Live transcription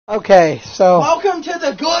Okay, so... Welcome to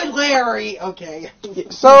the good Larry! Okay.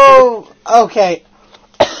 Okay.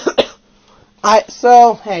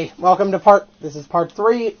 Hey, welcome to this is part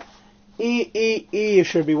 3. You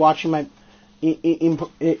should be watching my...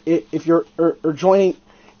 If you're joining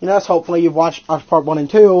us, hopefully you've watched part 1 and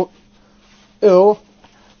 2.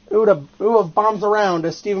 Bombs Around,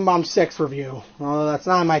 a Stephen Bomb 6 review. Well, that's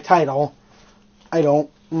not my title. I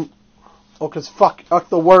don't... because fuck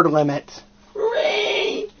the word limit.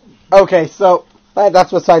 Okay, so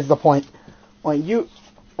that's besides the point. When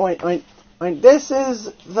this is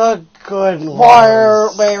the good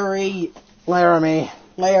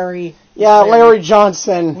Larry. Yeah, Larry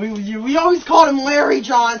Johnson. We always called him Larry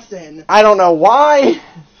Johnson. I don't know why.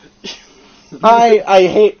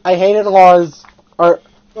 I hated Lars or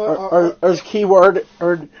keyword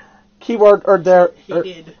there. He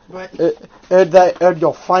did, but that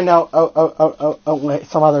you'll find out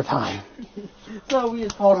some other time. So we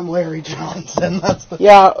just called him Larry Johnson. That's the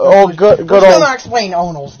good We're still not explaining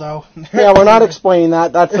Onals though. Yeah, we're not explaining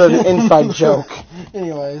that. That's an inside joke.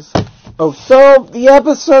 Anyways. Oh, so the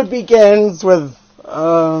episode begins with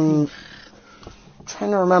I'm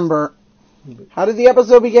trying to remember. How did the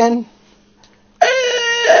episode begin?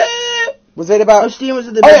 Was it about? Steve was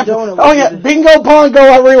at the donut. Oh yeah, bingo bongo,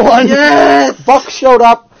 everyone. Yes. Buck showed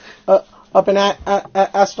up and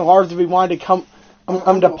asked Lars if he wanted to come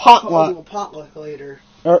to potluck. We'll potluck later.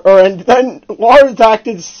 And then Lars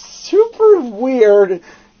acted super weird.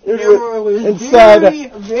 And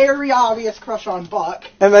said, very obvious crush on Buck.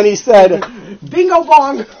 And then he said, bingo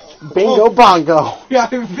bongo. Bingo bongo. Yeah,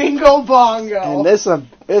 bingo bongo. And this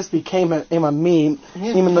became a meme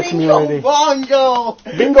in the community. Bingo bongo.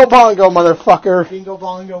 Bingo bongo, motherfucker. Bingo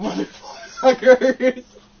bongo, motherfuckers.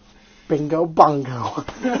 Bingo bongo.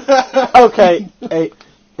 Okay.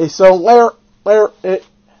 So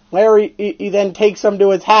Larry he then takes him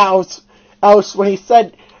to his house when he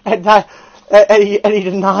said and he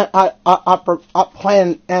did not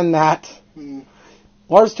plan that.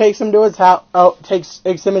 Lars takes him to his house. Takes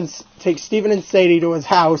Stephen and Sadie to his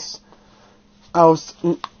house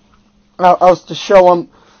to show him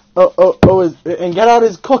and get out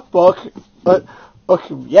his cookbook. But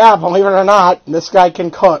yeah, believe it or not, this guy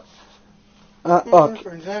can cook.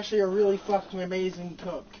 He's actually a really fucking amazing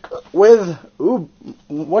cook. With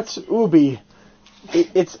what's ubi?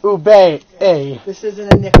 It's ube. This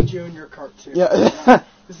isn't a Nick Jr. cartoon. Yeah.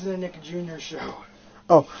 This is a Nick Jr. show.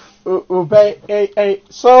 Oh, ube.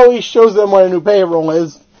 So he shows them what an ube roll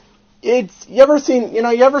is. You ever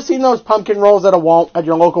seen those pumpkin rolls at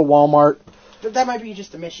your local Walmart? That might be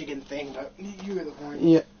just a Michigan thing, but you were the point.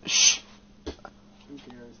 Yeah. Shh. Who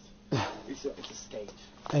cares? It's a state.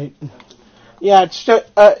 Yeah,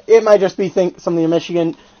 it might just be something in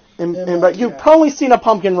Michigan, but you've probably seen a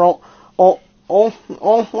pumpkin roll. Well,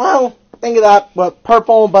 think of that, but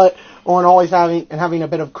purple, but always having a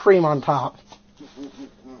bit of cream on top.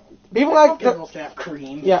 People like pumpkin rolls can have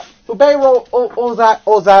cream. Yeah, ube rolls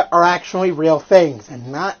that are actually real things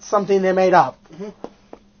and not something they made up.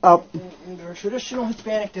 They're a traditional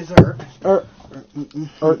Hispanic dessert. I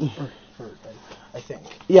think.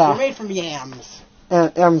 Yeah. They're made from yams.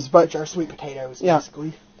 But which are sweet potatoes,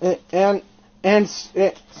 basically.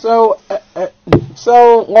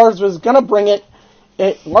 So Lars was gonna bring it.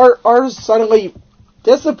 Lars suddenly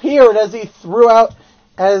disappeared as he threw out.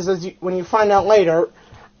 When you find out later,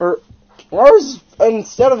 Lars,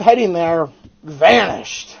 instead of heading there,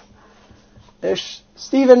 vanished.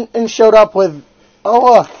 Stephen showed up with,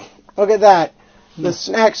 look at that, the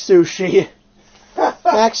snack sushi.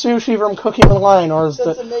 Snack sushi from Cooking the Line, or as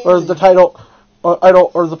the title. Or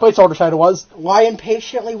the placeholder title was. Why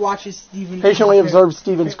impatiently watches Stephen... Patiently observe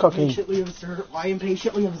Stephen's cooking. Why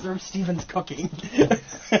impatiently observe Stephen's cooking.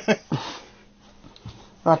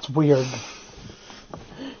 That's weird.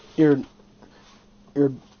 You're...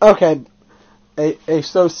 Okay.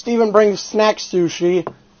 So Stephen brings snack sushi.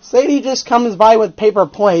 Sadie just comes by with paper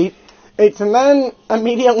plate. And then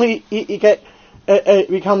immediately he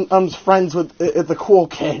becomes friends with the cool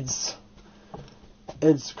kids.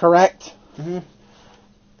 It's correct? Mm-hmm.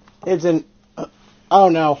 It's an oh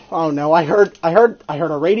no! I heard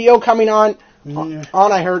a radio coming on.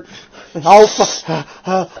 I heard I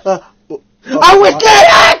was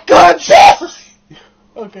getting good.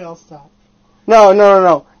 Okay, I'll stop. No.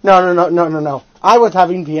 I was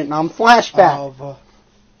having Vietnam flashback.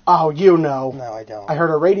 You know. No, I don't. I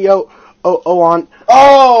heard a radio on.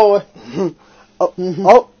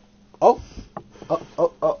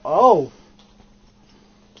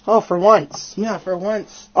 Oh, for once. Yeah, for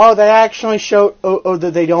once. Oh, they actually showed.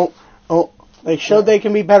 That they don't. They showed they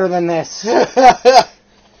can be better than this.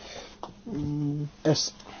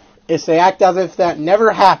 is they act as if that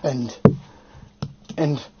never happened.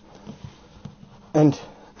 And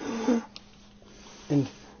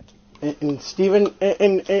Steven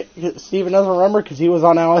doesn't remember because he was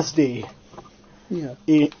on LSD. Yeah.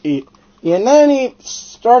 And then he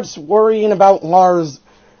starts worrying about Lars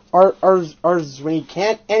when he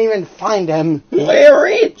can't even find him.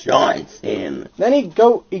 Larry Johnson. Then he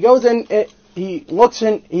goes in. He looks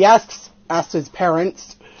in. He asks his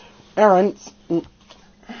parents, and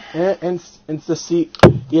to see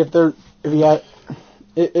if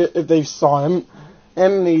they saw him.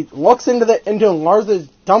 And he looks into Lars's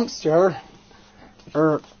dumpster,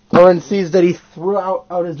 and sees that he threw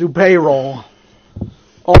out his duvet roll.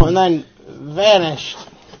 Oh, and then vanished.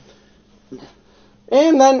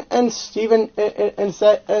 And Steven is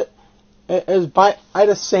by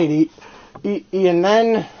the Sadie, and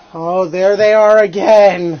then there they are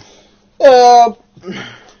again. There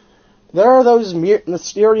are those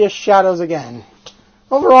mysterious shadows again.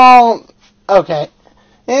 Overall, okay.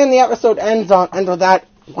 And the episode ends with that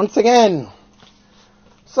once again.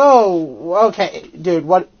 So, okay, dude,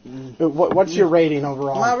 what's your rating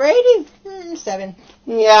overall? My rating? 7.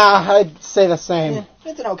 Yeah, I'd say the same. Yeah,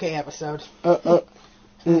 it's an okay episode.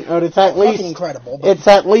 It's at least nothing incredible. But it's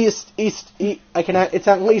at least it's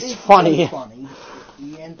at least funny. Funny.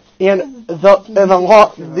 And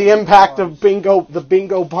the impact of the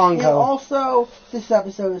bingo bongo. And also, this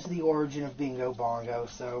episode is the origin of bingo bongo,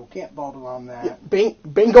 so can't bother on that.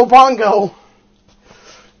 Bingo bongo.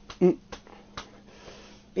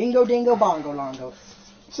 Bingo dingo bongo longo.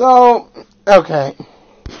 So okay.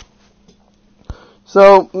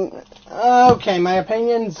 My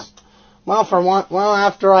opinions. Well,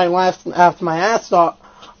 after I laughed my ass off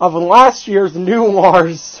of last year's new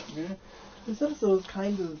Lars. Yeah. This episode was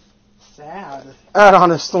kind of sad.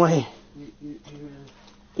 Honestly.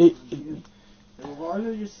 Lars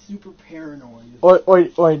are just super paranoid.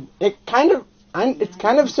 It's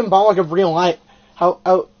kind of symbolic of real life.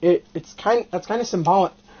 That's kind of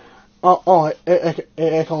symbolic. A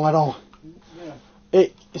little. Yeah.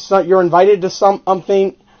 It's not you're invited to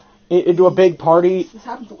something, into a big party. This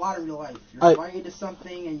happens a lot in real life. You're invited to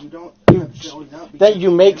something and you don't end up showing up. Then you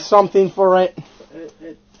make something for it.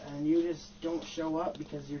 And you just don't show up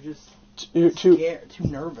because you're just scared, too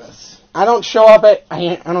nervous. I don't show up at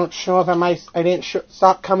my. I didn't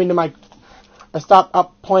stop coming to my. I stopped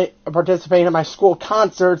participating in my school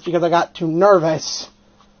concerts because I got too nervous.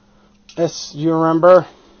 Yes, you remember?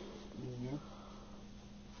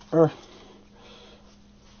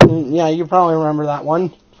 Yeah, you probably remember that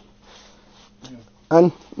one.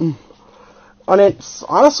 And it's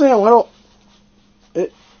honestly a little.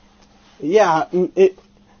 It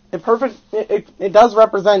does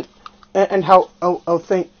represent and how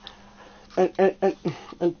think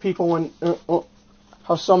and people and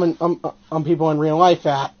how some people in real life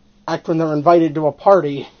act when they're invited to a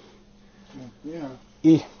party. Yeah.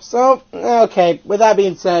 So okay. With that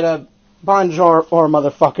being said, bonjour or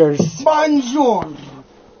motherfuckers. Bonjour.